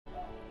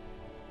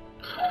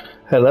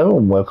Hello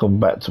and welcome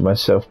back to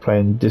myself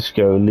playing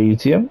Disco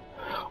Elysium.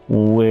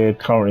 We're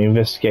currently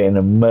investigating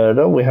a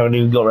murder. We haven't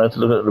even got around to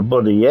looking at the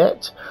body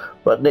yet.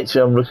 But next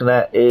thing I'm looking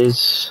at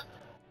is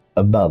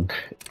a mug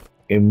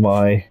in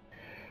my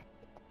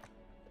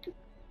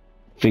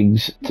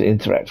things to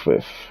interact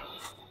with.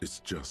 It's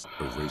just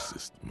a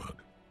racist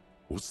mug.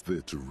 What's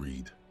there to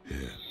read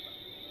here?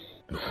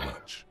 Not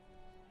much.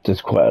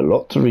 There's quite a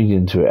lot to read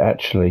into it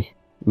actually.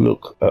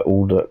 Look at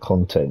all the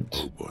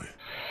content. Oh boy,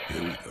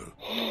 here we go.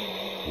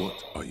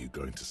 What are you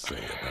going to say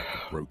about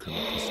a broken,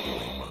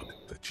 pissed-away mug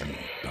that you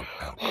dug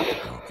out of the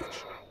garbage?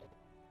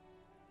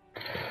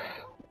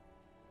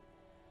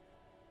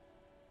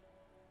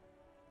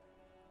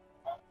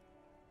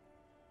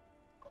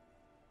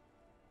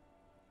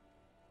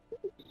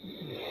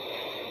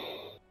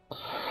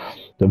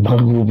 The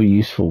mug will be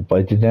useful.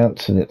 By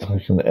denouncing it, I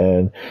can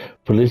earn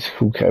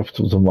political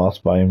capital to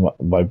mask by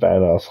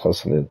badass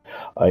hustling,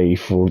 i.e.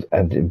 fraud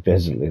and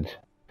embezzling.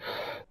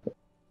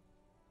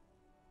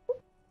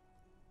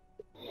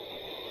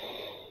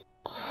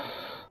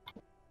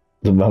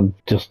 The mug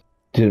just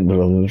didn't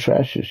belong in the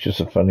trash. It's just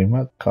a funny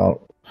mug. Can't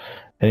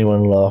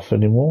anyone laugh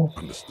anymore?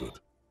 Understood.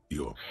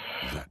 You're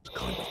that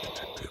kind of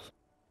detective.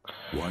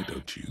 Why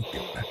don't you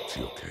get back to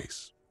your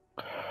case?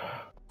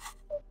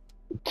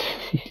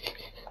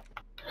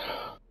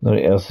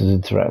 Nothing else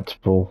is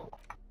interactable.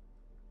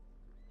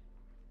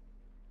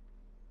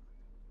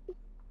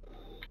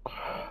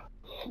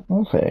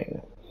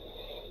 Okay.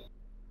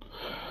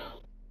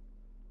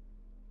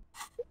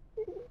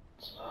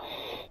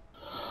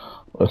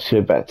 Let's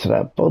go back to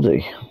that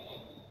body.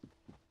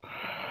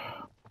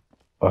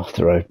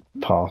 After I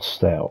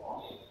passed out.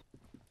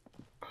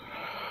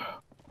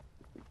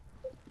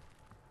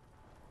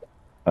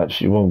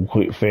 Actually, one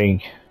quick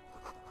thing.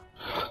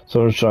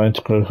 Someone's trying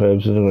to grow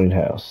herbs in the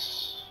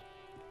greenhouse.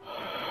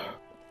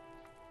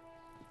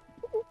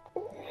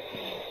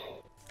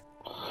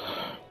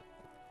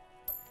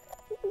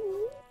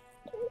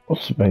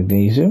 What's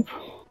magnesium?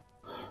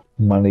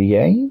 Money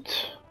gained.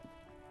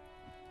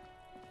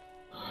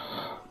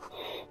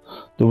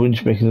 The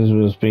winch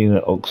mechanism has been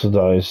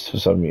oxidized for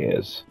some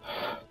years,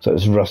 so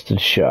it's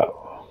rusted shut.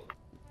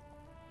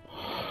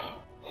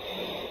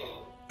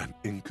 An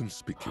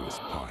inconspicuous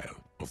pile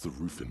of the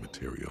roofing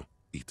material,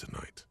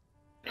 Eternite.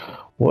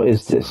 What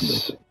is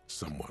this?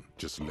 Someone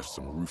just left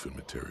some roofing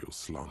material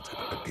slanted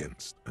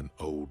against an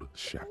old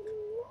shack.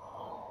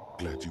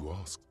 Glad you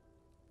asked.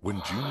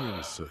 When junior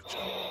researcher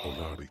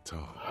Olari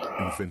Tar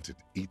invented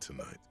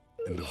Eternite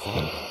in the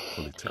Varna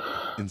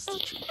Polytechnic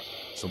Institute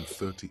some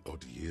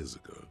 30-odd years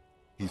ago,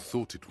 he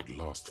thought it would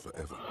last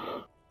forever,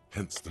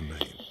 hence the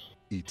name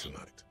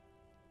Eternite.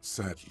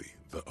 Sadly,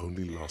 the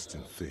only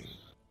lasting thing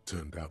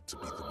turned out to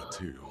be the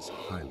material's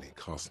highly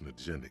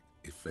carcinogenic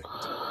effect.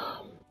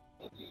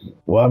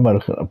 Why am I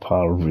looking at a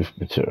pile of roof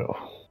material?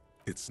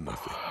 It's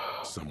nothing.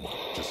 Someone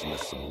just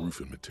left some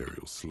roofing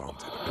material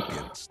slanted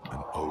against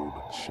an old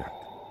shack.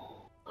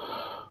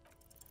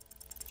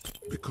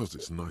 Because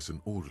it's nice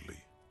and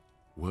orderly,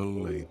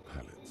 well-laid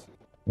pallets,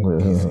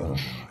 easy on the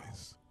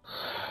eyes.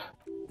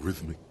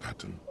 Rhythmic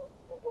pattern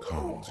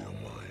calms your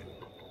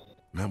mind.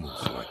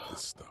 Mammals like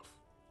this stuff.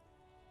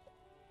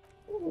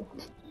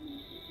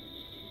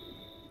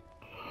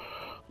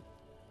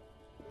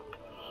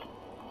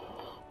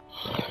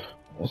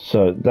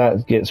 So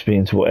that gets me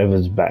into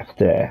whatever's back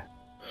there.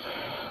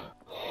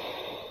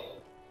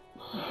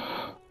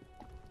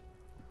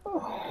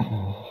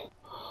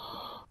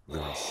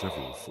 There are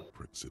several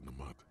footprints in the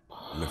mud,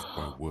 left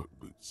by work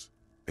boots.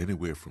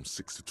 Anywhere from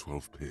 6 to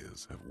 12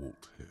 pairs have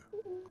walked here.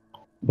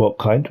 What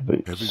kind of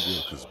boots? Heavy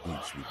workers'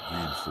 boots with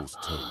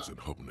reinforced toes and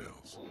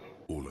hobnails,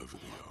 all over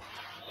the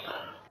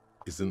yard.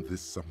 Isn't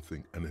this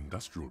something an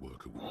industrial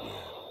worker would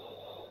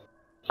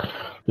wear?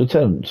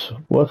 Lieutenant,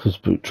 workers'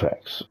 boot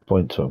tracks.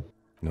 Point to him.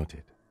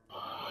 Noted.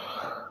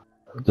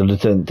 The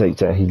lieutenant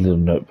takes out his little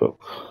notebook.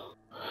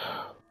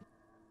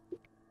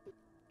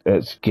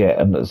 Let's get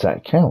an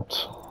exact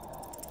count.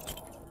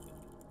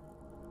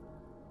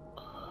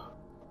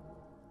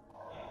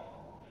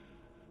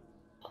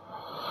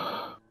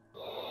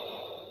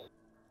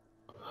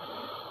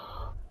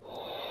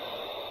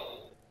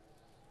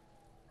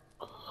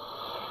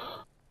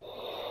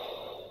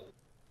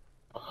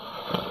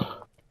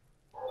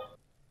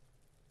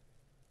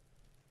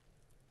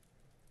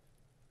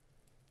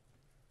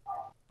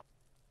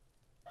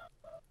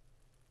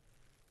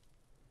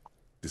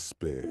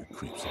 Despair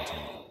creeps into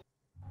you,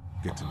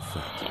 getting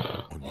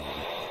fat on your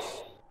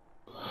weakness.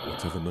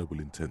 Whatever noble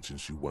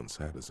intentions you once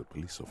had as a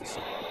police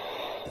officer,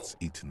 it's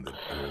eating them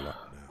all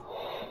up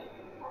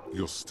now.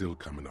 You're still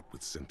coming up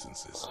with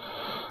sentences.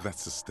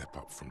 That's a step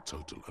up from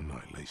total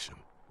annihilation,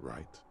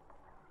 right?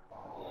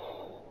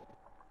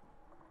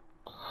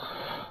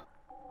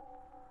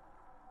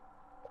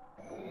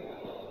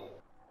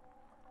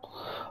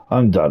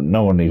 I'm done.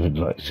 No one even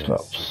likes Yes,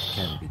 clubs. it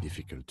can be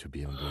difficult to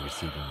be on the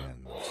receiving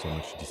end of so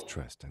much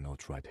distrust and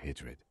outright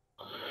hatred.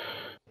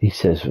 He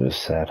says with a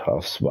sad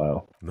half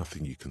smile.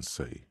 Nothing you can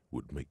say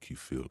would make you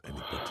feel any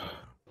better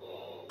now.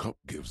 cop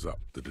gives up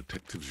the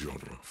detective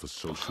genre for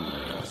social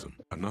realism.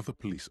 Another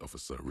police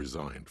officer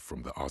resigned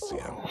from the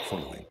RCM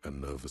following a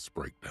nervous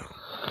breakdown.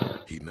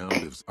 He now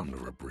lives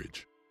under a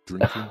bridge,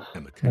 drinking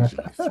and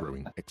occasionally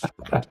throwing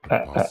excrement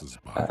at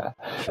passers-by,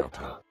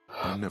 shouting,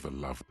 "I never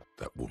loved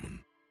that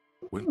woman."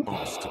 When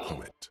asked to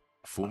comment,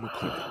 former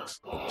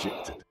colleagues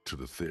objected to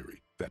the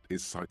theory that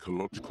his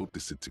psychological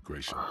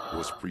disintegration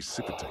was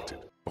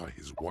precipitated by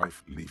his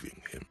wife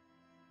leaving him.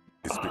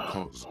 "It's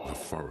because the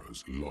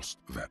Furrows lost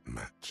that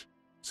match,"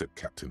 said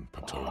Captain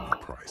Ptolemy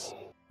Price,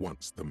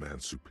 once the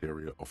man's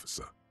superior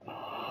officer.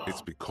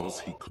 "It's because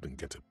he couldn't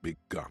get a big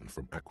gun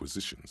from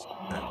acquisitions,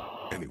 and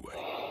anyway,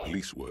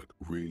 police work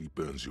really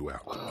burns you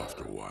out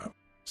after a while,"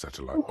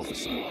 Satellite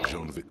Officer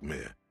Jean-Vic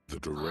Mayer, the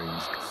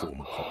deranged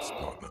former cop's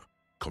partner,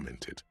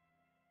 commented.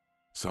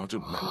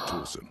 Sergeant Matt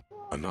Dawson,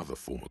 another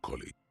former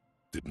colleague,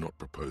 did not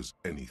propose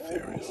any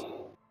theories,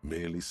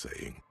 merely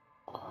saying,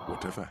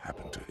 "Whatever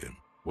happened to him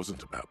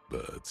wasn't about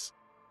birds.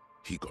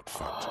 He got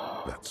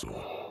fucked, that's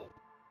all."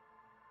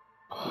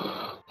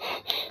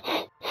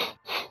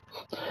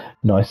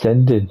 Nice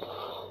ending.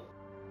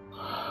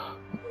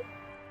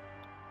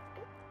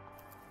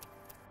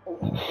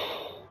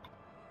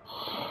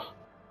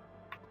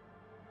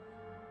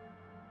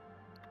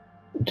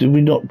 Did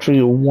we not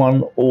trigger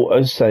one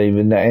autosave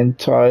in that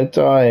entire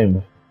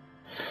time?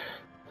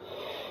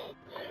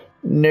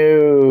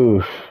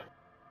 No.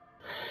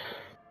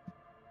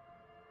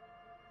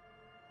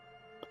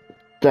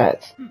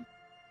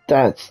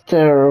 That's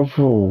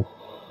terrible.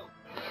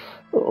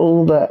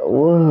 All that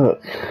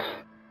work.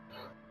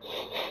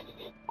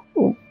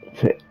 Oh,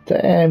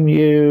 damn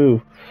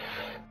you.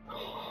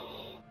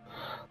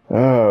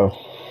 Oh.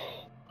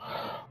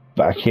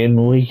 Back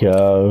in we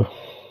go.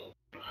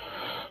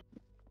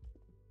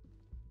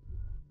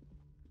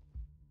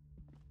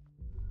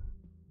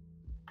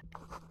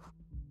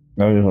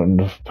 Now we've got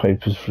enough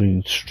papers for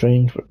you.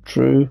 Strange but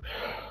true.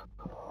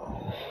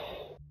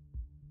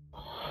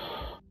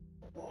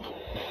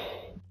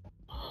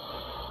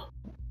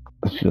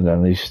 Let's go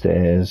down these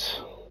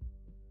stairs.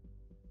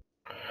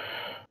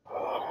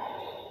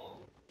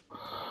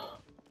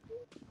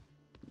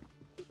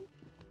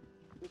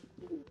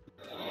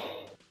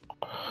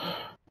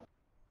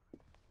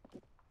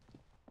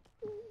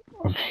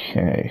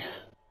 Okay.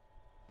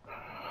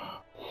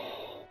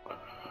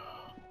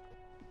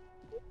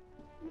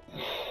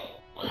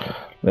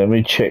 Let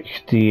me check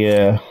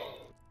the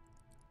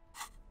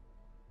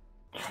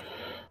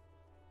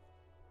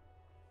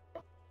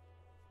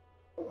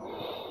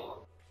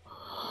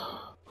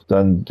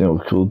done they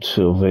were called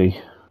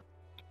Sylvie.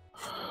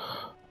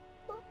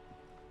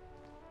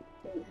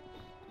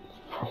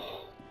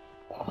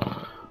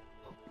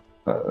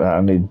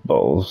 I need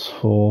bottles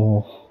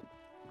for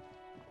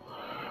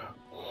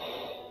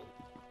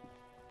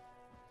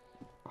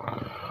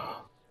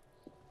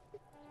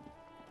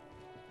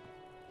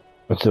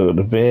I took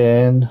the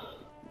bin.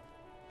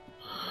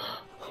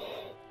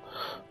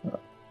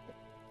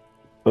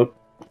 Oh,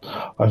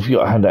 I've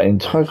got to have that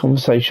entire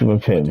conversation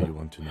with him. What do you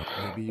want to know?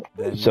 Maybe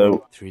then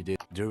So 3 days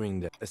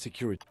during the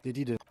security. They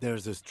didn't.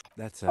 There's a.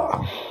 That's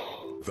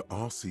The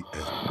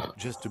RCM.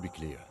 Just to be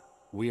clear,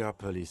 we are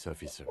police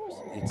officers.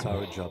 It's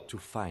our job to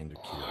find the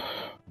killer.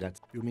 That's.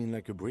 You mean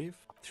like a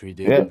brief? 3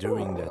 days yeah,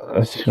 during that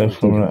let's go security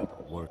from guard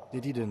that. work. They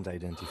didn't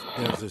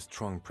identify. There's a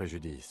strong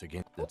prejudice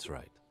against. That's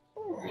right.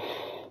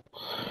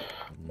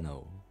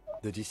 No.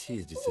 The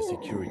deceased is a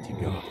security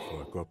guard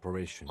for a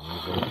corporation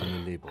involved in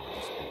a labor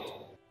dispute.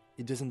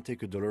 It doesn't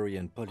take a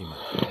DeLorean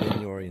polymath,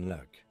 then you're in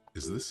luck.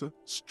 Is this a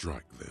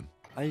strike then?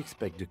 I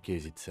expect the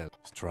case itself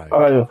strike.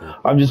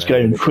 I'm just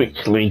going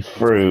quickly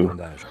through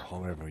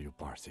however you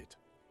parse it.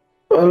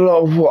 a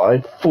lot of what I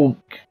thought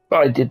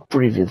I did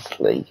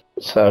previously.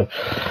 So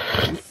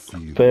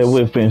bear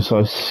with me as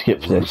I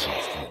skip this.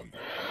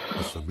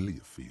 A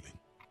familiar feeling,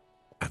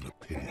 an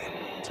opinion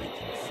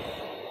taking form.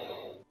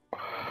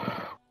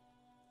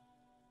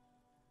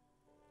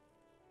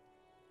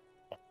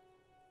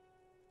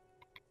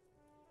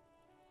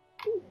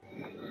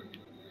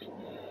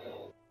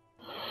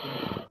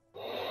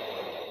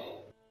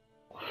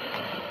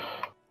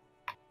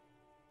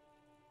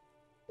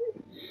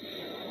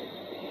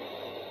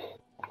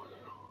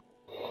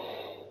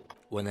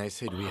 When I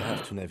said we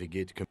have to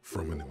navigate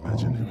From an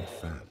imaginary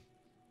fan.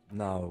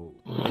 Now,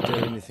 is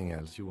there anything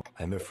else you want?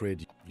 I'm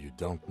afraid you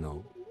don't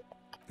know.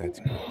 That's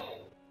good.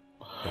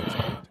 That's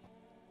good.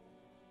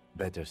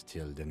 Better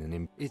still than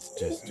an It's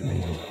just to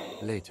be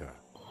later.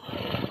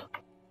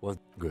 Was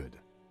good.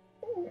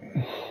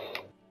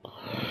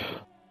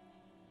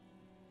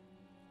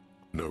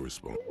 No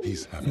response.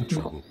 He's having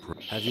trouble.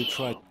 Have you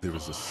tried? There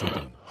is a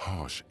sudden,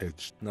 harsh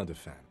edge. Not a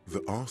fan.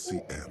 The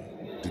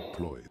RCM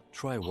deployed.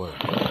 Try work.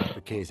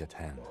 The case at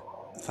hand.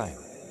 Fine.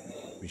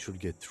 We should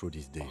get through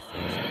this day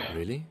first.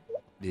 Really?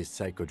 This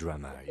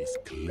psychodrama is...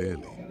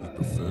 Clearly, he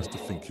prefers to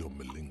think you're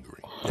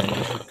malingering. Then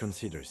you should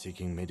consider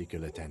seeking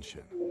medical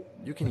attention.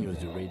 You can use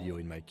the radio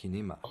in my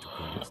kinema to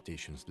call the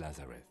station's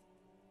Lazareth.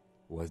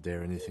 Was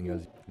there anything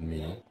else?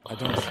 Me? I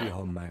don't see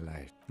how my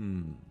life...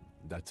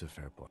 That's a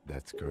fair point.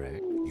 That's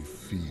correct. You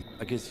feel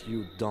I guess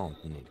you don't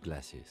need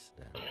glasses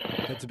then.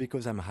 That's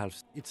because I'm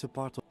half. It's a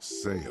part of.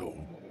 Sale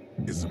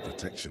is a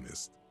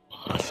protectionist.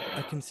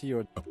 I can see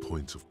your. A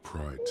point of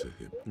pride to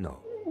him. No.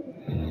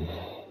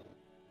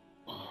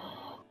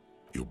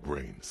 Your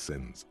brain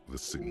sends the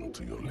signal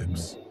to your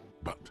lips,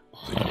 but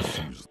they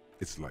refuse.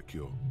 It's like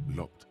you're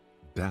locked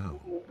down.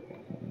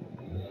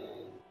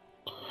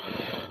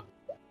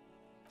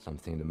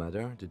 Something the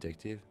matter,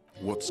 detective?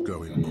 What's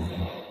going on?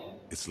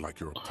 It's like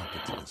you're a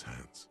puppet in his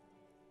hands.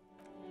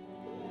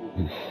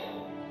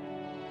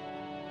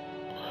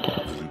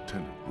 The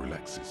lieutenant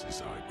relaxes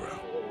his eyebrow.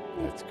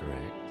 That's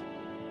correct.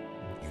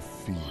 You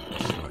feel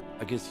a slight.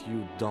 I guess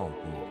you don't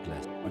need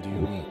glasses. What do you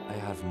mean? I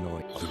have no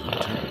idea. The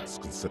lieutenant's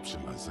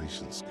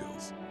conceptualization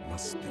skills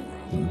must be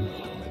rather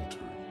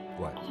rudimentary.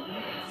 What?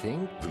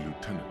 Think? The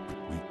lieutenant,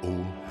 we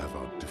all have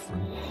our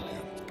different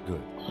mediums.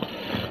 Good.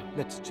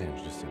 Let's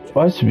change the subject.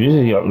 Why is the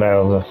music got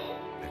louder?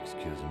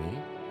 Excuse me?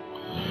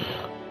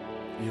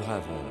 You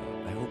have a...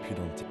 I hope you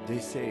don't... They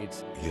say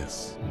it's...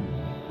 Yes,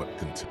 but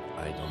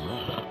I don't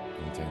know.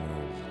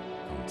 Containers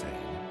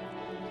contain.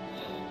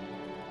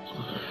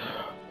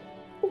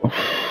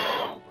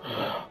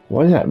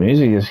 Why does that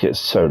music just get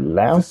so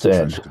loud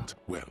then?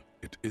 Well,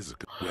 it is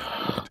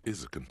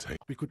a container.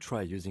 We could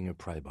try using a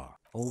pry bar.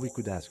 Or we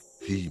could ask...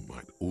 He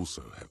might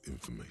also have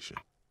information.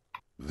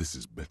 This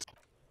is better.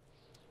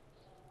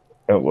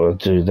 It will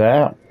do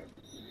that.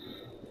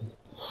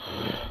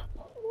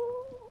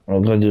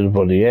 I'm going to do the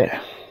body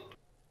yet.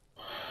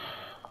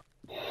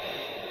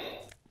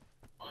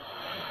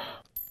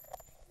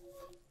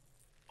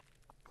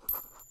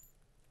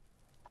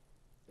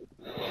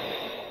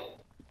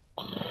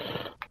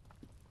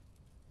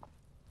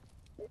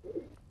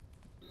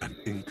 An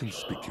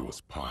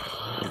inconspicuous pile.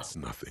 It's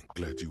nothing.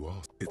 Glad you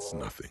asked. It's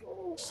nothing.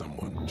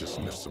 Someone just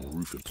left some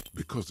roofing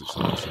because it's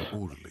nice and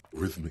orderly.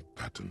 Rhythmic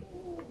pattern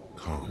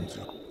calms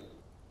you.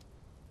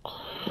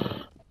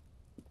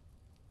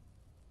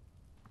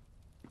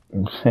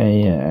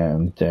 Okay,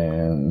 and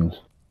then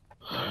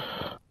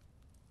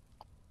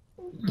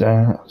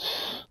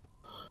that's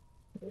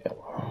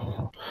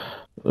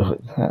look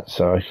at that,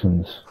 so I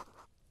can.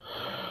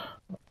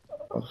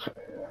 Okay,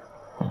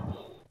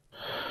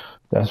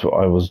 that's what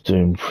I was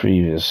doing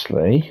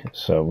previously,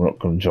 so we're not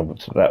going to jump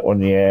into that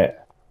one yet.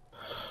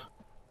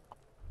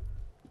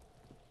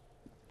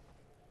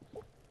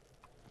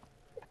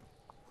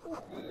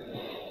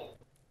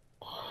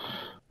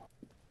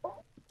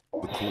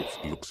 The corpse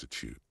looks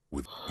at you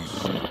with you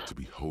seem to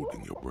be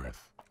holding your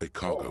breath. A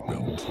cargo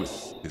belt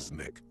twists his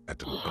neck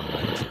at an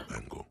unnatural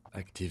angle.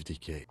 Active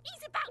decay.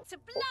 He's about to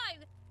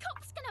blow!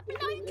 Cop's gonna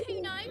blow,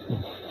 Kuno!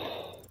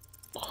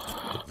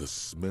 The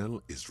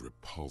smell is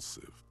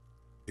repulsive.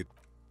 It...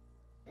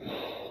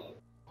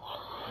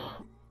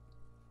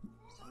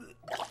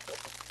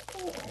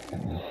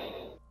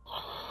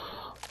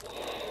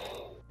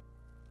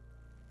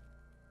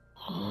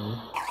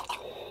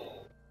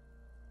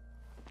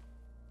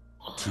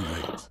 Too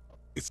late.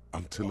 It's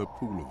until a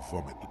pool of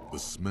vomit. The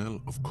smell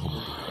of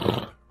Commodore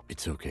blood.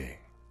 It's okay.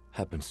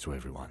 Happens to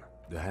everyone.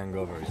 The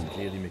hangover is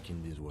clearly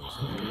making this worse.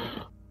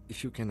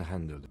 If you can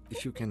handle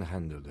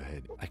the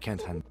head, I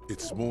can't handle.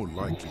 It's more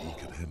likely he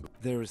could handle.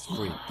 There is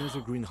free. There's a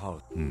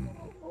greenhouse.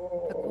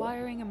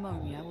 Acquiring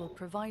ammonia will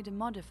provide a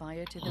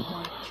modifier to the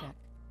white check.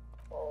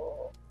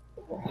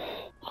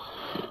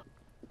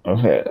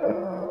 Okay,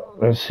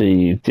 let's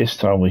see. This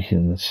time we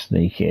can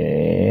sneak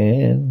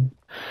in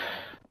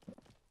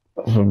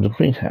from the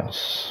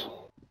greenhouse.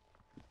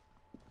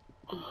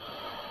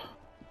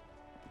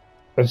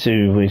 Let's see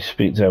if we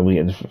speak to her. We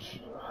get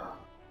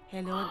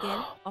Hello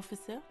again,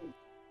 officer.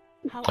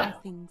 How are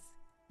things?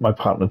 my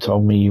partner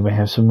told me you may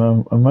have some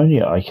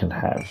ammonia I can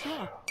have.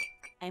 Sure,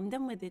 I'm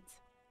done with it.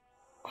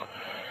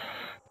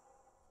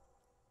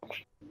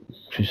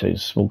 She takes a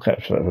small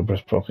capsule out of her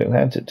breast pocket and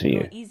hands it to Go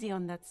you. easy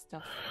on that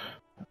stuff.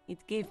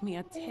 It gave me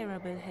a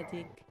terrible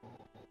headache.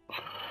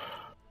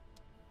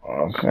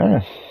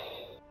 Okay.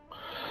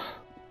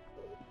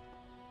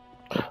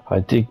 I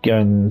did go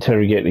and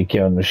interrogate the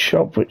girl in the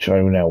shop, which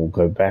I now will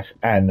go back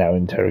and now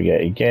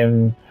interrogate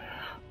again.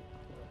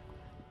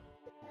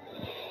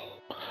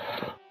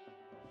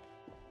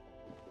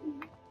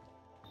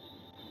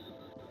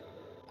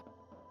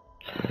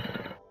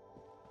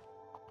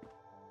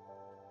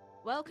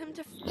 Welcome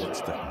to...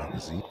 What's that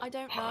magazine? I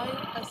don't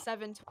know, a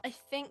 7 to... I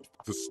think...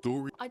 The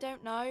story. I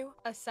don't know,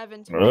 a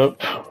 7 to...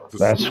 Oop,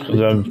 that's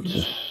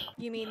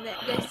You mean that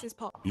this is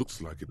pop...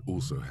 Looks like it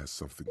also has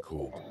something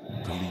called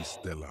Police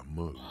de la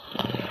Mode.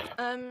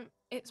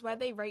 It's where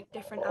they rate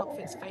different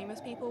outfits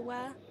famous people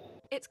wear.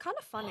 It's kind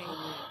of funny.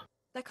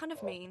 They're kind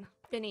of mean.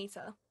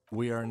 Benita.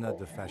 We are not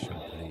the fashion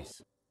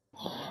police.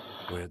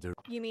 We're the...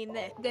 You mean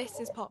that this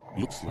is pop...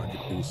 Looks like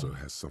it also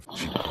has something.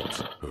 She pops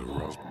her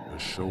rasp, her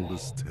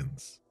shoulders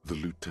tense. The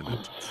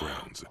lieutenant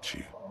frowns at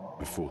you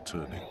before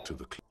turning to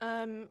the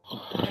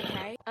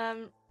okay.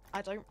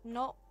 I don't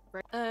not...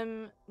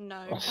 no.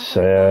 I don't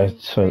So, know,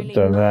 so really,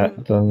 done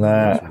that, done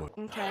that.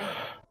 Okay.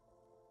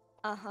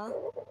 Uh-huh.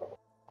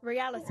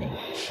 Reality.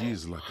 She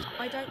is like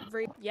a... I don't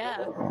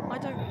yeah, I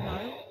don't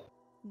know.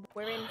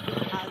 We're in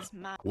as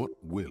man. What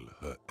will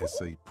her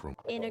essay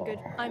prompt? In a good,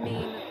 I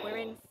mean, we're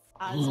in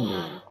as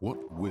man.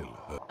 What will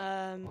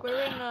her...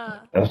 We're in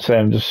a... I'd say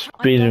I'm just I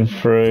speeding don't- The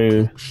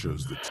through. clock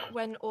shows the...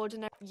 When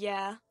ordinary,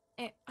 yeah,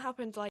 it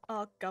happened like,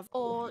 oh, gov.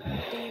 Or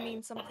do you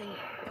mean something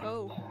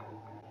cool?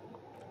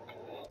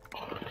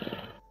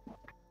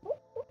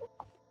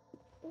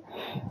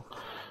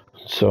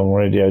 So on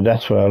radio,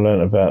 that's where I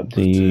learned about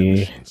The time the...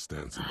 machine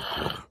stands in the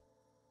corner.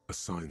 A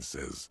sign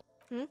says,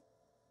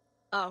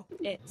 Oh,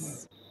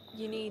 it's,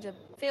 you need a,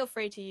 feel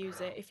free to use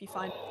it if you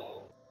find.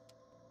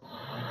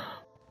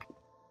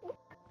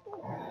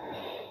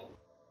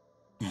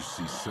 you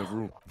see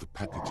several... The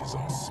packages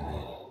are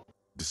small,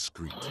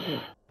 discreet,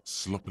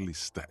 sloppily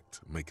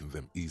stacked, making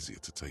them easier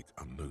to take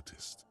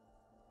unnoticed.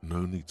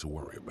 No need to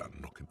worry about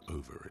knocking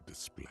over a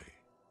display.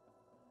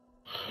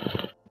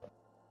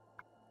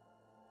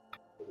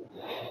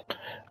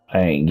 I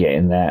ain't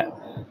getting that.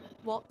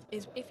 What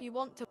is, if you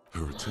want to.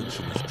 Her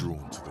attention is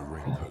drawn to the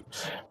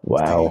raincoats.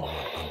 Wow. Stealing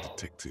one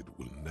undetected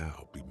will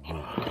now be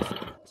more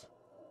difficult.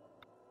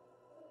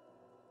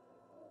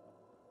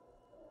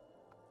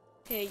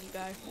 Here you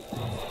go.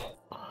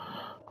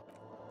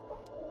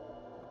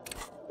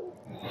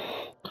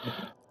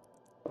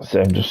 So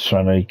I'm just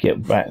trying to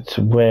get back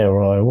to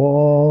where I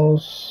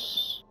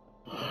was.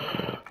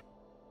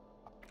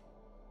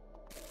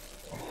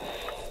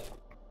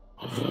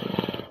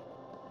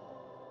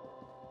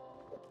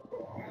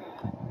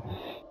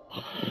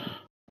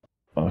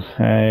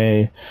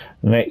 Okay,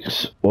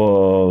 next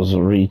was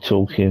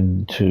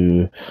re-talking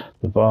to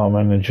the bar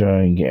manager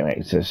and getting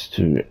access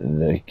to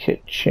the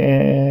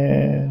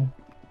kitchen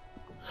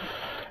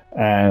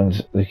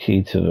and the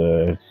key to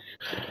the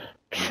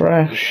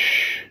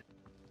trash.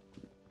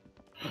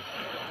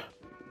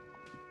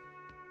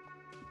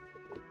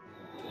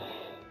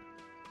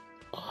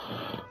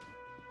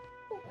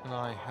 Can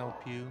I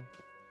help you?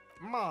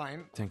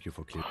 Mine? Thank you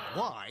for clear.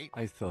 Why?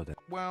 I thought that.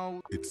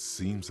 Well, It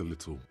seems a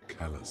little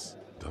callous,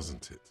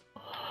 doesn't it?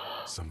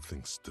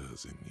 Something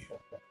stirs in you.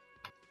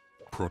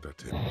 Prod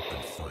at him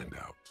and find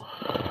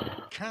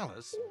out.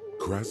 callous?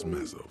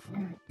 Krasmazov,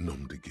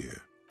 nom de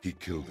guerre. He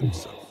killed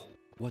himself.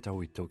 What are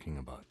we talking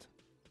about?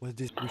 Was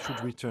this? We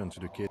should return to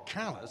the kid.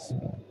 Callous?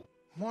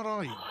 What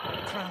are you?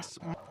 Crass?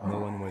 No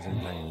one was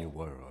implying you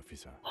were,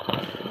 officer.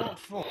 What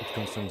for? It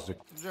concerns the.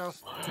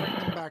 Just bring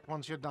them back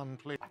once you're done,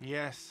 please.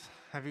 Yes,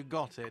 have you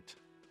got it?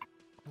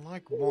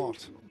 Like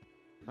what?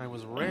 I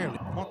was rarely...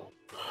 What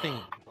thing?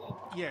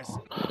 Yes.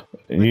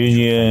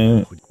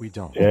 Union. We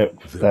don't.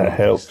 Yep, There that are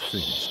helps. these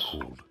things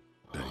called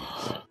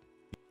days.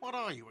 What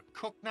are you, a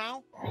cook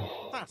now?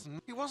 That's...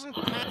 He wasn't...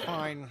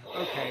 Fine,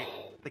 okay.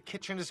 The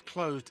kitchen is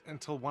closed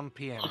until 1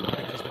 p.m.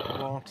 because the...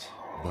 What?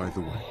 By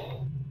the way,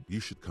 you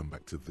should come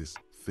back to this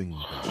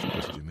thing-based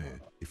questionnaire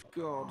if...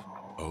 God.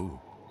 Oh,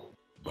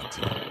 but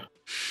it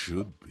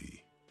should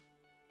be.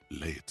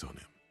 Lay it on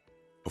him.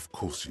 Of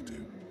course you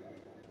do.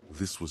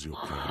 This was your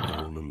plan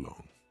all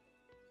along.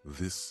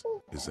 This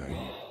is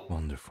a...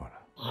 Wonderful.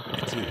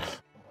 It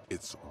is.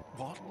 It's...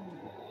 What?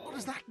 What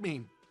does that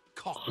mean?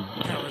 Cock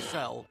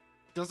carousel?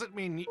 Does it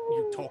mean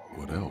you talk...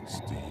 What else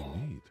do you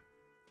need?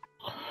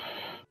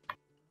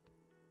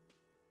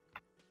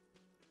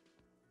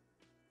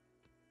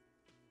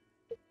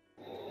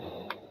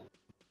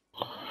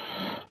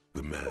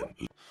 The man...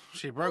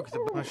 She broke the...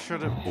 I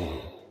should have...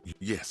 Oh,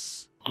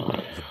 yes.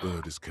 The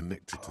bird is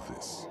connected to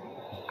this.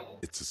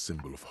 It's a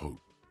symbol of hope.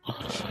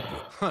 It should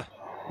go. Huh.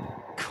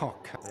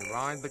 Cock. They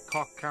ride the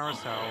cock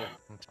carousel.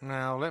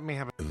 Now, let me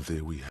have a... And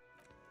there we have...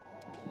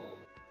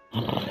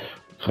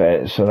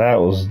 Okay, so that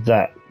was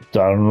that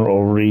done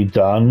or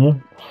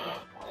redone.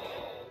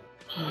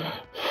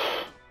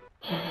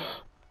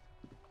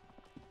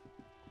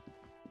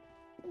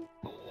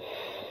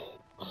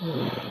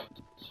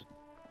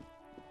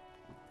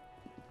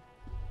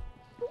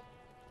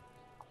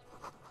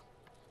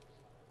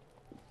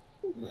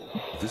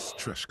 This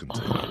trash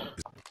container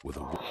is with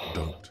a...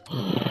 Don't.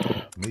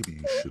 Maybe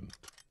you shouldn't.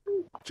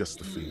 Just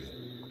the feeling.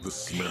 The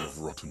smell of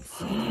rotten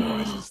food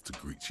rises to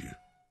greet you.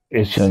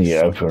 It's gonna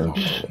get opened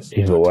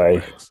either way.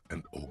 Rags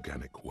and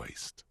organic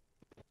waste.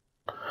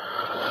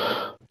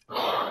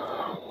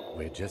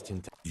 We're just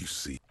in time. You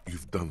see,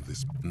 you've done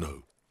this.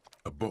 No.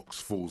 A box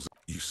falls.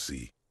 You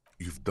see,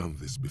 you've done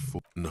this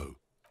before. No.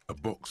 A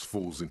box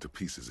falls into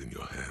pieces in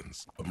your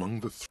hands. Among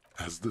the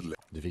as the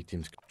The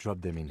victims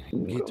drop them in.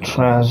 Get on.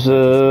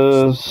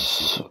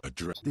 Trousers,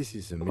 address This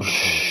is a military. the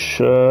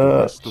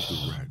shirt. rest of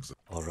the rags.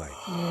 All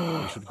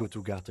right. We should go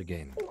to Gart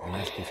again and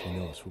ask if he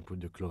knows who put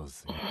the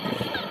clothes in.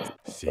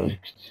 See?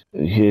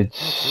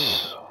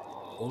 It's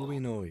All we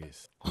know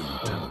is The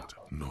lieutenant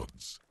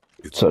nods.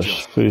 It's such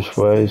just food what's this?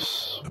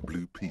 waste. A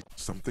blue piece.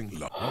 Something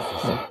like...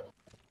 officer.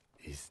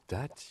 Is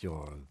that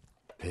your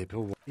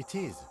paperwork? It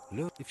is.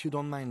 Look, if you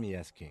don't mind me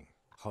asking,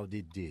 how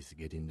did this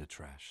get in the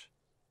trash?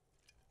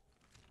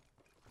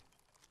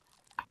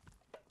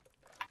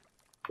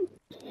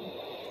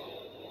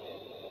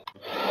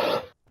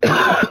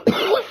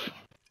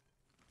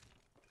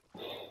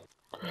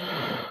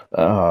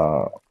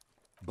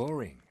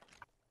 Boring.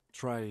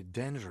 Try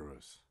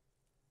dangerous.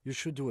 You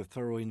should do a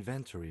thorough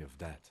inventory of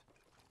that.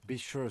 Be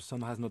sure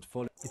some has not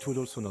fallen. It would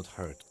also not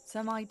hurt.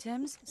 Some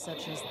items,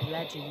 such as the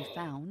ledger you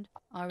found,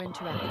 are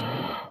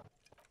interactable.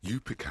 You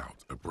pick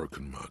out a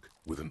broken mug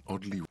with an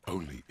oddly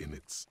only in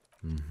its.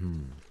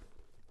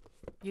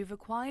 You've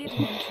acquired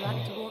an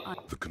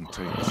interactable The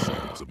container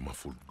sounds a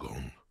muffled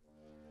gong.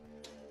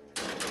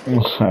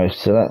 Okay,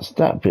 so that's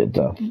that bit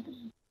done.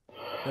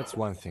 That's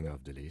one thing off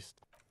the list.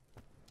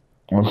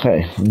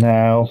 Okay,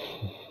 now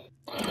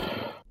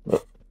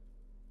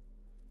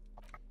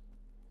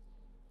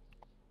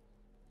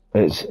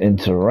let's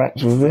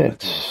interact with it.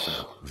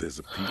 There's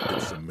a piece.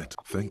 It's a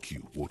metal. Thank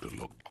you,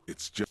 waterlogged.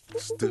 It's just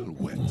still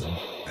wet,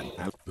 and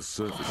the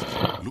surface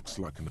looks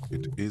like an.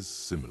 It is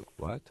similar.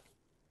 What?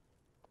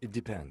 It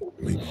depends.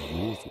 Maybe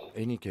yours.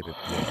 Any capability.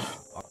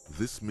 Yes.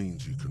 This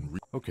means you can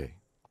read. Okay.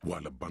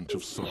 While a bunch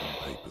of sodden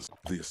papers,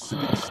 the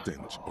acidic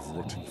stench of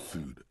rotting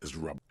food is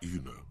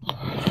you know,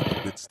 like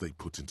the bits they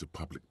put into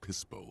public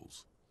piss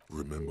bowls.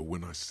 Remember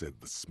when I said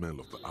the smell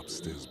of the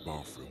upstairs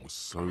bathroom was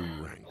so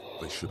rank,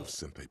 they should have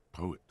sent a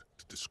poet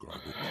to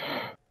describe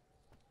it?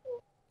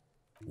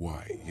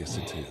 Why, yes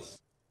it is.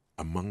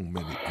 Among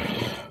many other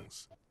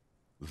things.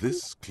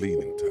 This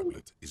cleaning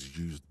tablet is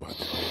used by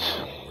the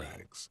wearing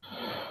rags.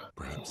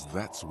 Perhaps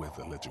that's where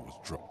the ledger was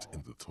dropped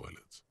in the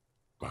toilet.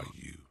 By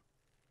you.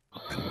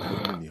 An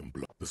aluminium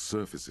block. The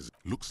surface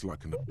looks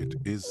like an. It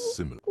is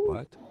similar.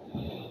 What?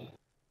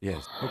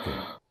 Yes. Okay.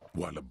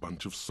 While a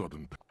bunch of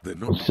sodden. They're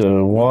not.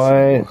 So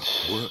white.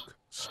 Work.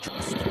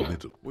 Stress the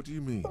middle. What do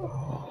you mean?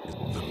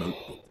 The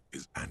notebook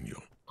is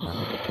annual.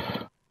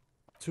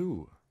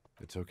 2.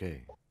 It's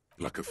okay.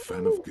 Like a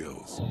fan of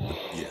girls. But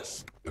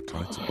yes, a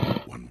title.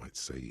 One might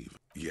save.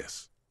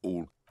 Yes,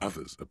 all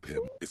others appear.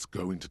 It's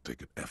going to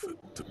take an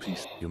effort to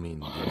piece. You mean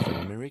the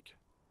alphanumeric?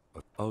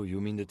 Oh, you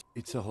mean that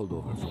it's a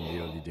holdover from the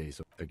early days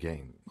of a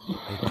game.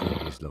 I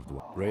killed his loved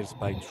one. Rail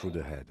spiked through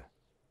the head.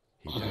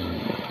 He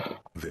died.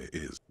 There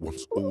is,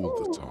 once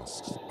all the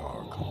tasks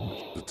are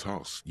accomplished, the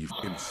tasks you've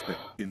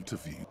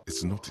interviewed,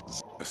 it's not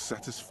a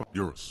satisfying.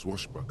 You're a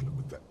swashbuckler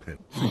with that pen.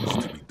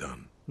 Things to be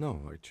done.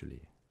 No, actually.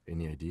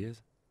 Any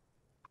ideas?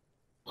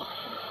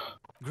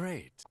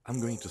 Great. I'm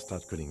going to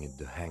start calling it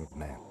the Hanged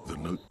Man. The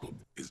notebook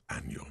is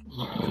annual.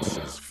 It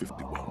says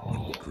 51 on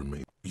what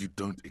remains. You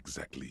don't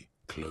exactly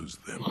close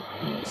them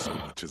so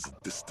much as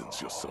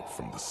distance yourself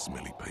from the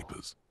smelly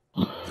papers.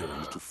 They're a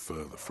little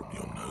further from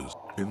your nose.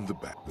 In the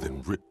back,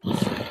 then rip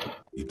through.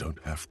 You don't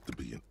have to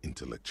be an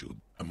intellectual,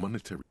 a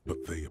monetary, but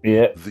they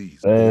appear. Yep,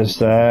 These there's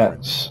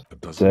that.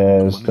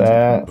 There's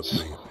that. But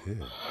they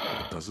appear.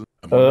 A dozen,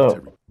 a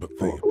monetary, but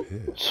they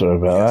appear. Sorry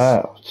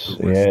about Yes, that.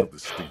 the rest Yeah. of the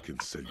stinking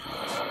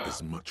cellulose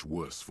is much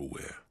worse for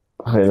wear.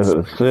 Okay, It's look at made the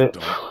of clip.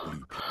 dark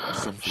blue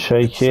something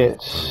Shake that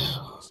it.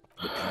 self-burns.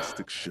 The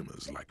plastic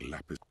shimmers like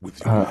lapis.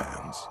 With your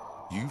hands,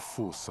 you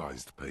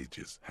 4-sized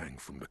pages hang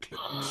from the clip,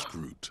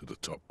 screwed to the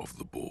top of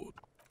the board.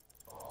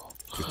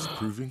 It's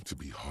proving to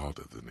be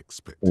harder than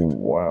expected.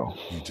 Wow.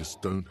 You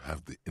just don't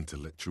have the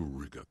intellectual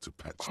rigor to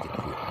patch the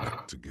quilt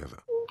back together.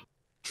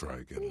 Try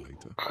again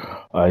later.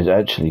 I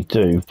actually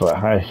do, but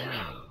hey.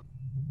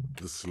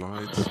 The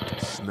slides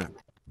snap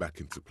back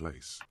into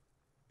place.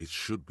 It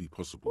should be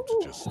possible to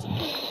just,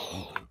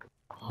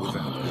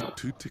 without it.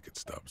 2 ticket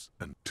stubs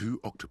and 2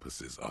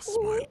 octopuses are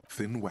smiling.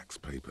 Thin wax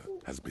paper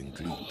has been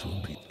glued to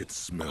a piece. It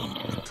smells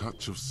a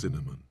touch of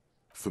cinnamon.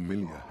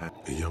 Familiar hand.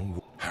 A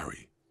young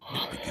Harry.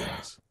 It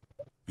begins.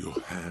 Your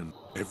hand,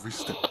 every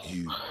step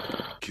you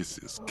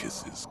kisses,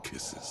 kisses,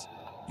 kisses.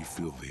 You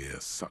feel the air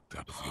sucked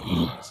out of your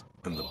lungs,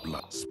 and the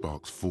blood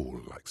sparks fall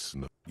like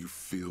snow. You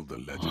feel the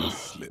ledger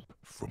slip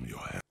from your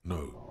hand.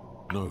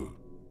 No, no.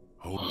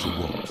 Hold to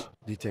what?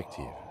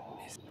 Detective.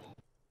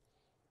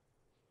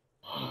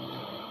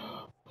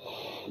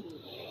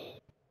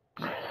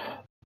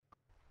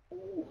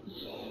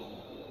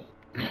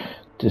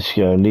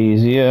 Disco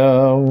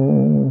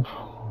Elysium.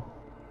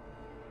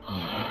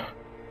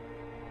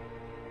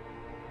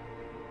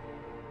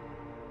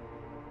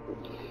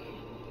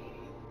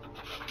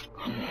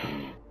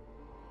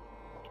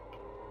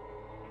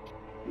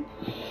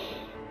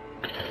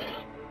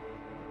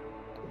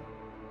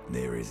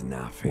 There is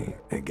nothing,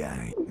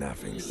 again,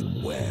 nothing's,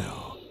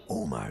 well,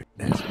 almost,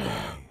 that's me,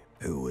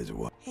 who was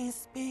what? He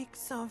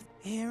speaks of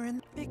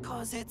hearing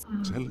because it's.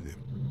 Tell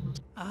him.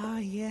 Ah,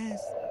 yes.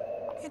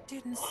 It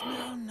didn't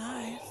smell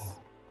nice.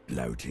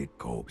 Bloated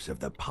corpse of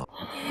the pub.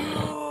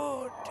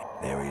 Lord.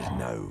 There is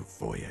no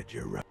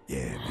Voyager.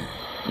 Yeah,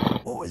 man.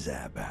 What was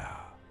that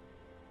about?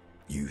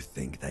 You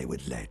think they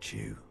would let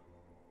you?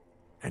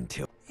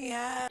 Until.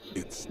 Yeah.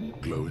 Its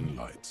glowing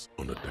lights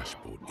on a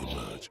dashboard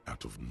emerge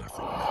out of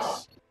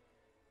nothingness.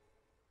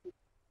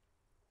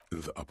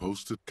 The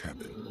upholstered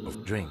cabin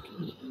of Drink.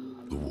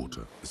 the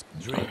water is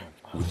Drink.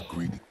 with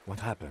greedy. What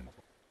happened?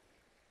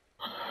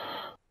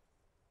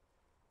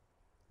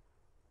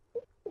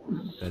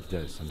 That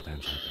does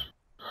sometimes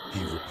happen.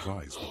 He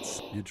replies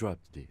with You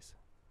dropped these.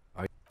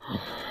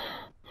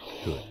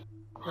 Good.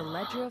 The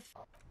ledger of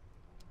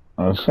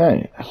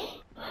Okay.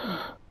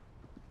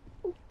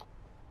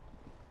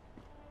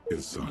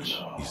 Inside,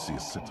 you see a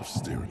set of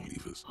steering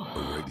levers,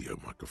 a radio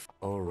microphone.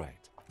 All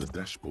right. The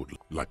dashboard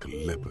like a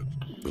leopard.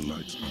 The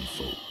lights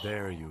unfold.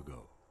 There you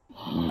go.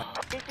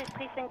 This is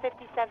Precinct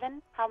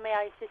 57. How may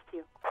I assist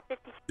you?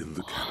 50. In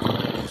the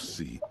cabin, you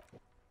see.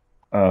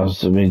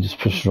 So me just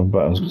pushing on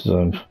buttons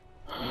because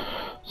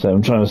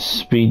I'm trying to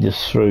speed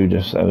this through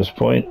just at this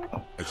point.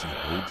 As you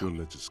hold your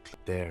ledgers clear.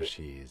 There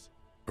she is.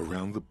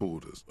 Around the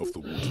borders of the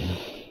watermark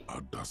are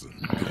a dozen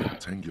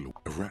rectangular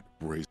rat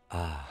brace.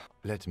 Ah,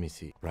 let me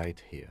see.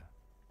 Right here.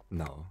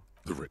 No.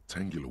 The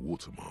rectangular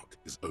watermark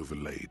is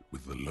overlaid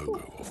with the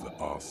logo of the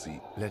RC.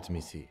 Let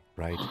me see.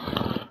 Right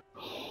here.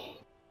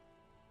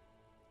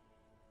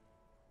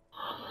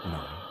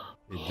 No,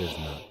 it does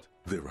not.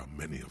 There are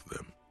many of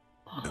them.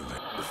 And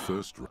the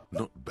first row,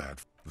 not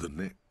bad. The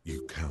next,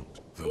 you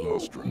count. The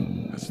last row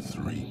has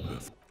 3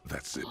 perfect.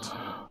 That's it.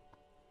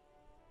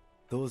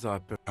 Those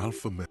are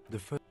Alphabet. the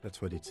first.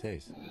 That's what it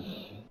says.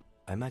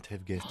 I might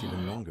have guessed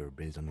even longer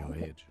based on your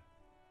age.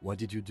 What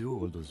did you do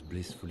all those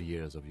blissful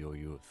years of your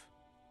youth?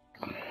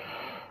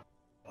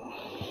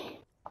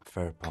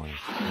 Fair point.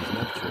 Is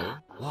not true?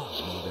 Wow,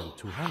 more than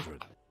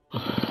 200.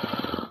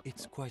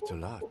 It's quite a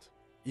lot,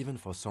 even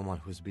for someone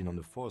who's been on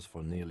the force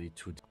for nearly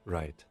 2 days.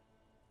 Right.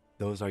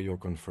 Those are your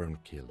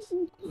confirmed kills.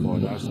 For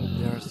others,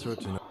 there are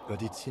certain,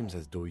 but it seems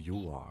as though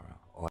you are.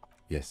 Or,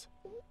 yes.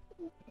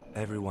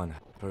 Everyone.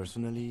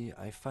 Personally,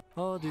 I find.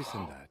 Oh, this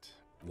and that.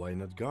 Why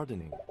not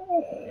gardening?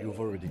 You've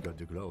already got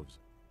the gloves.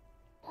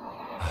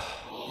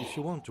 If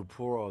you want to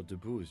pour out the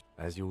booze,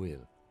 as you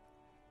will.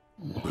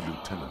 The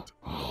lieutenant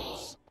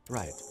nods.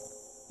 Right.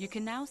 You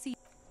can now see.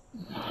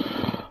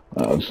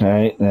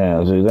 Okay, now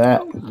I'll do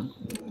that.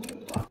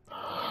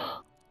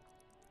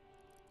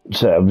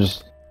 So I'm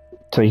just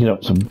taking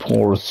up some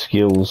poorer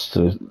skills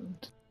to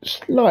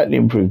slightly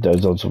improve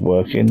those odds of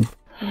working.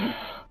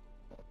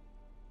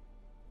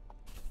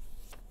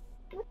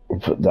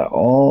 Put that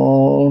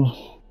on.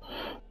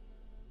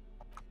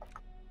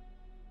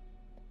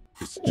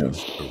 It's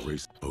just a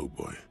race. Oh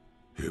boy.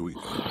 Here we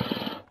go.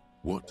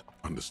 What?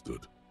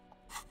 Understood.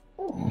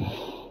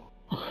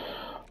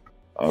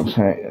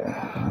 Okay.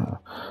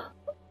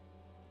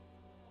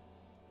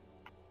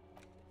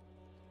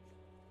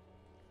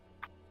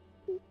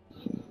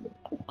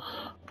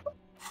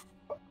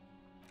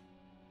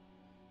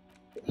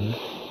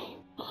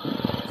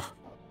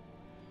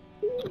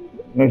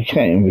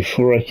 Okay, and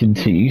before I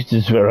continue, this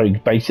is where I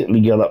basically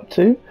got up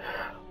to.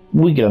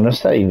 We're gonna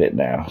save it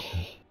now.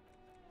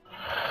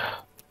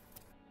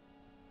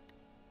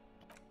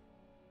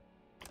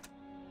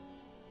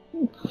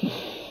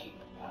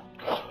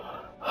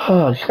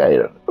 Okay,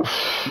 a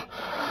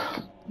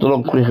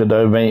lot quicker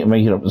though,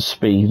 making up the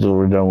speed.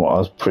 Already know what I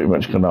was pretty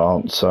much going to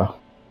answer.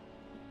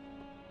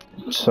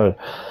 So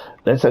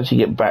let's actually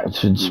get back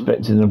to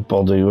inspecting the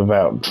body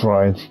without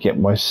trying to get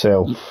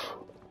myself,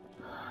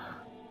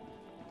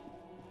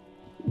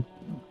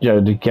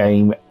 the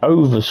game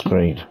over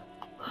screen.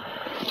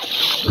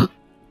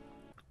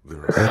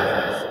 There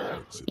are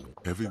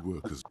heavy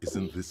workers.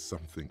 Isn't this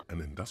something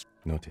an industrial?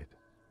 Noted.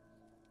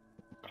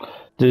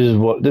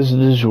 This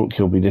is what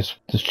killed me. This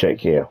check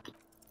here.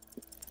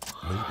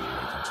 Maybe more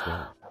than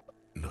 12.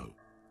 No.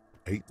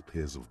 8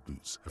 pairs of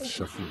boots have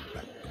shuffled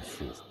back and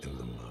forth in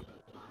the mud.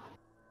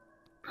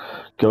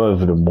 Go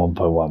over them one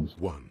by one.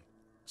 1.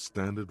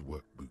 Standard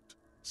work boot.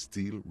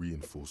 Steel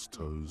reinforced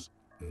toes.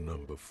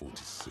 Number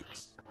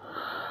 46.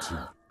 2.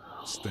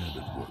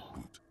 Standard work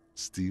boot.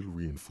 Steel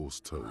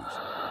reinforced toes.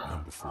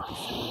 Number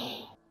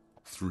 44.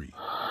 3.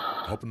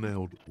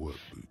 Hobnailed work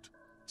boot.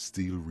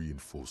 Steel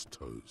reinforced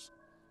toes.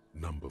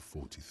 Number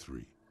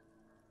 43.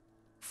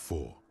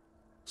 4.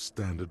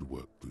 Standard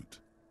work boot.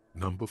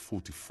 Number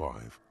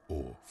 45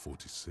 or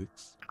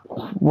 46.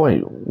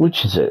 Wait,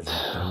 which is it?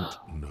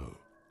 Don't know.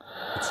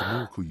 It's a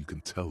miracle you can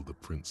tell the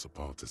prints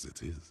apart as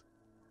it is.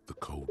 The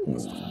cold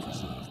must have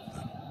preserved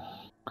them.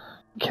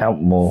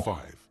 Count more.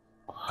 5.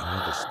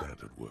 Another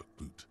standard work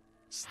boot.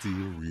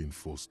 Steel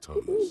reinforced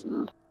toes.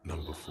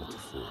 Number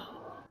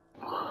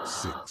 44.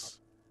 6.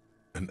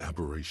 An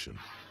aberration.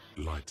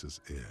 Light as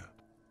air.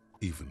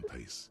 Even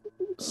pace.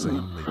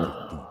 Same make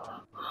of boot.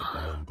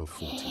 At number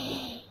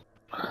 41.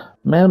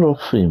 Male or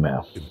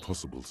female?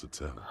 Impossible to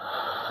tell.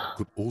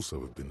 Could also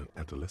have been an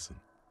adolescent.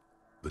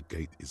 The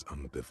gait is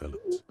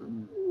undeveloped.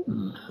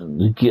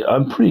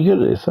 I'm pretty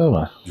good at this, aren't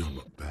I? You're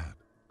not bad.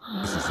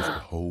 It's as if the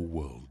whole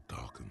world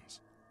darkens.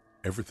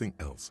 Everything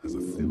else has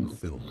a thin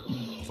film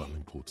of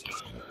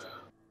unimportance on it.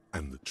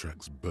 And the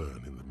tracks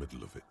burn in the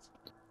middle of it,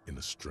 in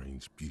a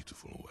strange,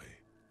 beautiful way.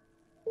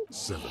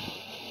 7.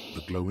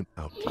 The glowing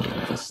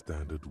outline of a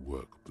standard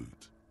work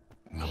boot.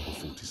 Number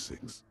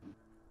 46.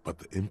 But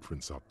the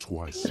imprints are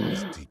twice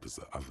as deep as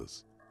the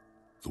others.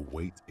 The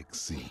weight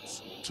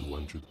exceeds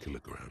 200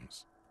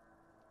 kilograms.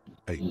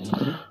 8.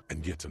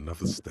 And yet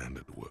another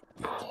standard work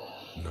boot.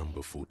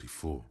 Number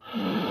 44.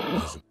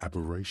 There's an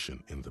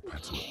aberration in the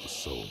pattern of the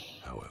sole,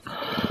 however.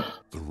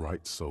 The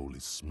right sole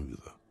is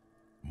smoother,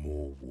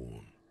 more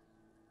worn.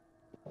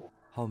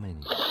 How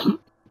many?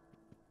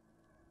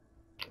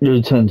 The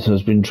lieutenant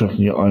has been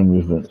tracking your eye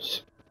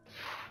movements.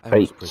 I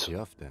was 8. pretty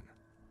off then.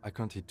 I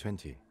counted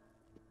 20.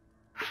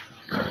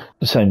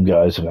 The same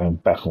guys are going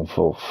back and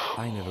forth.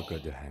 I never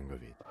got the hang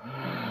of it.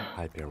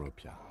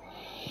 Hyperopia.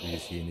 Do you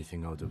see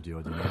anything out of the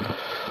ordinary?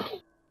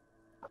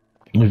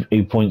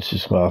 He points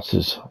his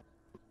glasses.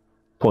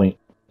 Point,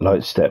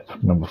 light step,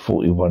 number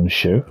 41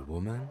 shoe. A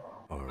woman?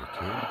 Or a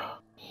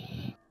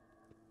kid?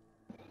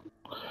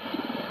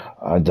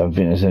 I don't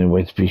think there's any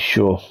way to be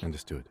sure.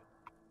 Understood.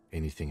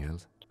 Anything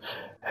else?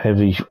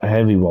 Heavy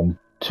one,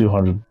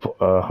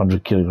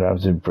 100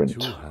 kilograms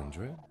imprint.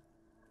 200?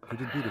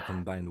 Could it be the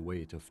combined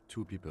weight of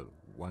 2 people,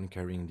 one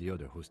carrying the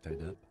other who's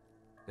tied up?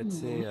 Let's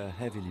say a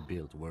heavily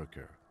built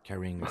worker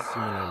carrying a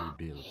similarly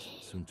built,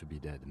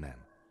 soon-to-be-dead man.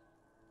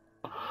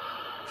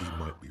 He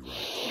might be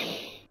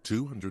right.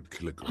 200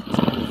 kilograms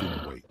more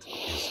than weight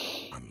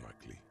is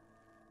unlikely.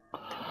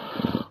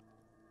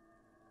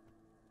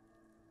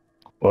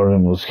 Or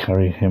animals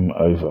carry him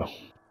over.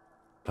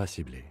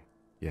 Possibly,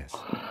 yes.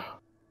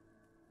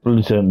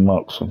 Lieutenant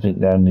marks something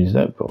down in his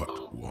notebook.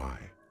 But why?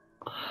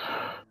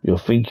 You're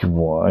thinking,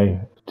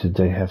 why did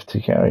they have to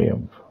carry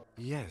him?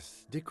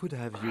 Yes, they could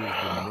have used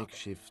a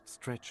makeshift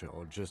stretcher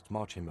or just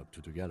march him up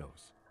to the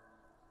gallows.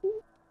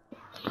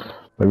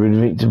 Maybe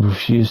the victim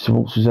refused to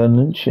walk to his own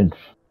lynching.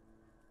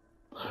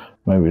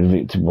 Maybe the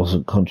victim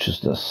wasn't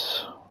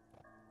consciousness.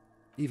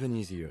 Even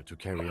easier to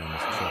carry on a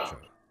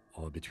stretcher,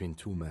 or between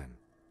 2 men.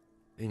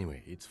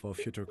 Anyway, it's for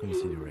future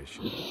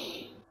consideration.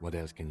 What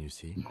else can you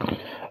see?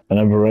 An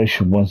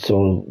aberration, one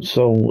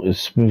soul is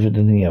smoother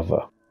than the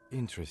other.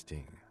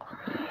 Interesting.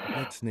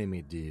 Let's name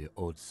it the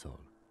Old Soul.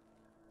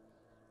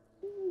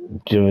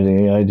 Do you have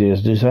any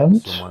ideas,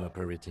 Lieutenant? Someone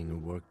operating a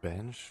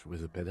workbench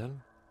with a pedal?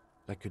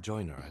 Like a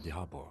joiner at the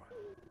harbor.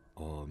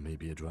 Or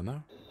maybe a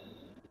drummer?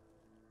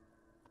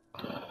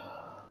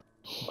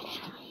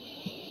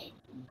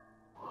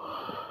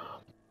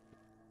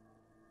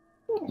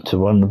 So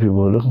one of the people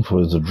we're looking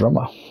for is a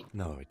drummer.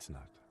 No, it's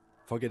not.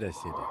 Forget I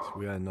said it.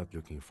 We are not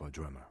looking for a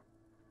drummer.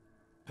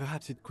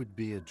 Perhaps it could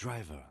be a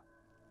driver.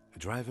 A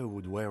driver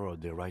would wear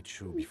out the right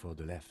shoe before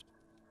the left.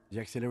 The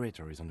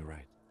accelerator is on the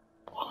right.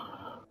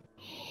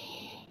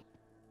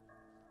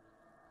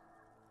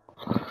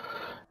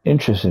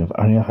 Interesting. If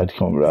only I had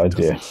come up with an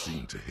idea. Doesn't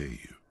seem to hear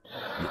you.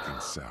 Looking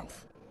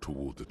south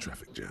toward the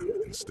traffic jam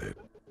instead.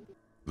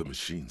 The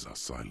machines are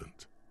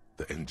silent.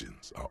 The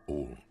engines are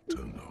all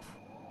turned off.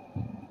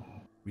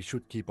 We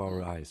should keep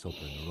our eyes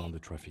open around the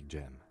traffic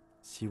jam.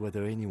 See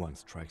whether anyone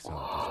strikes out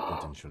as a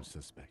potential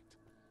suspect.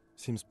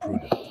 Seems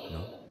prudent,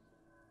 no?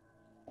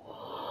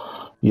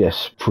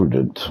 Yes,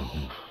 prudent.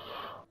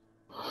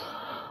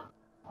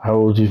 How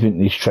old do you think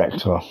these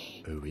tracks are?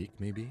 A week,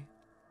 maybe?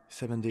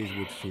 7 days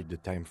would fit the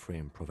time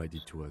frame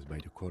provided to us by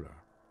the caller,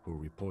 who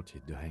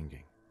reported the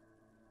hanging.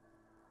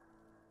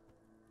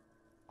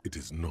 It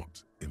is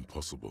not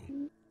impossible.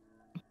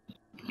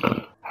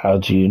 How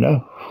do you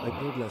know? I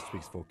pulled last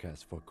week's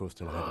forecast for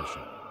coastal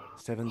Havisham.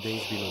 7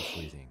 days below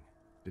freezing.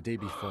 The day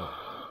before,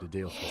 the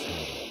day of his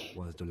hanging,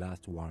 was the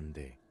last warm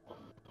day.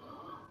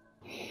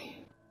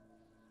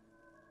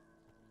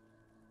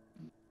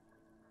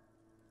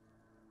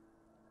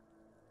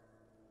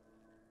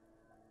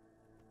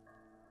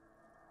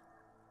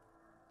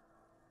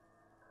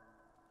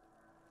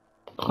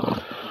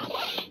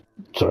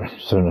 Sorry,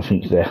 so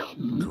nothing there.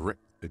 Correct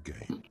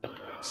again.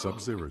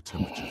 Sub-zero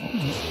temperatures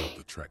would preserve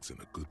the tracks in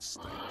a good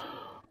state.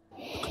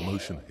 The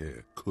commotion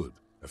here could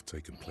have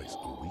taken place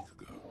a week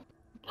ago.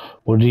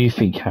 What do you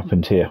think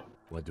happened here?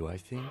 What do I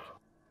think?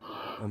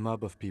 A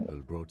mob of people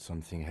brought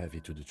something heavy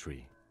to the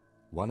tree.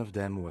 One of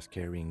them was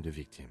carrying the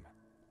victim.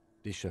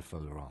 They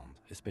shuffled around,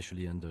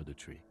 especially under the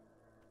tree.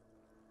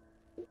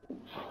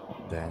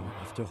 Then,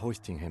 after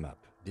hoisting him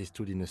up, they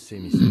stood in a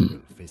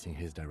semicircle facing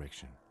his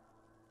direction.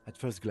 At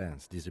first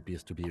glance, this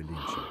appears to be a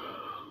lyncher.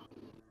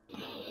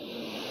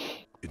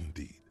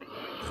 Indeed,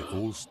 they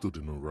all stood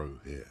in a row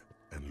here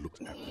and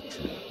looked at the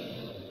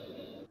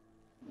tree.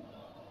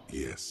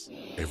 Yes,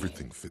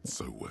 everything fits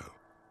so well.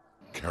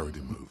 Carried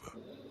him over,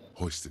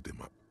 hoisted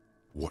him up,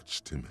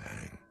 watched him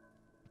hang.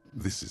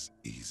 This is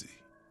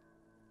easy.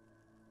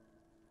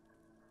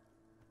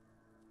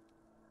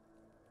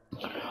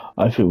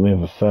 I think we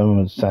have a firm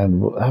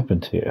understanding of what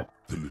happened here.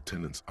 The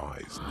lieutenant's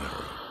eyes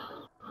narrow.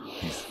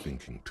 He's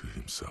thinking to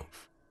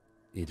himself.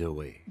 Either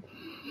way.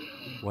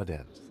 What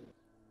else?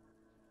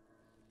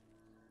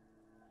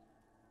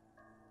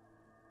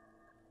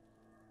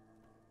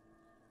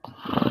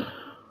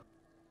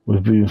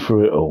 We've been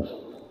through it all.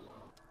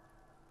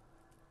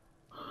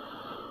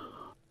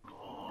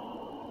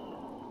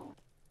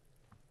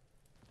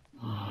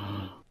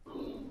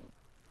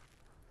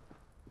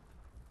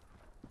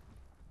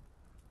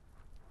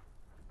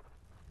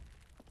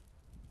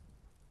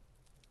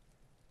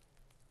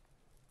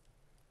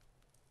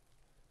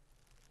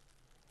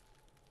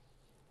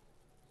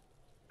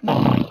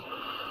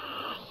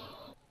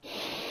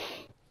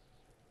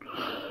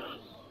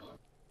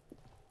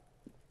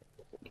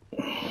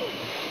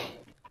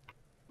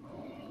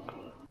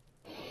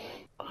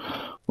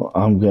 Well,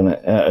 I'm gonna,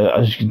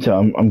 as you can tell,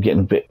 I'm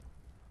getting a bit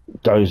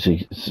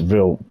dozy. It's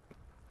real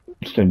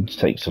It's going to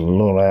take a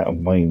lot out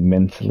of me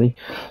mentally.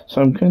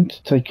 So I'm going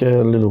to take a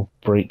little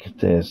break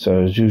there.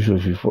 So as usual,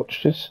 if you've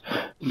watched this,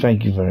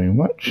 thank you very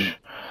much.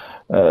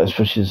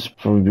 Especially it's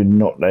probably been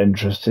not that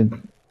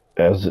interesting,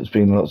 as it's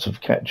been lots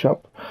of catch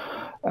up.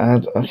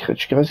 And I'll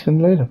catch you guys again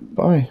later.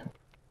 Bye.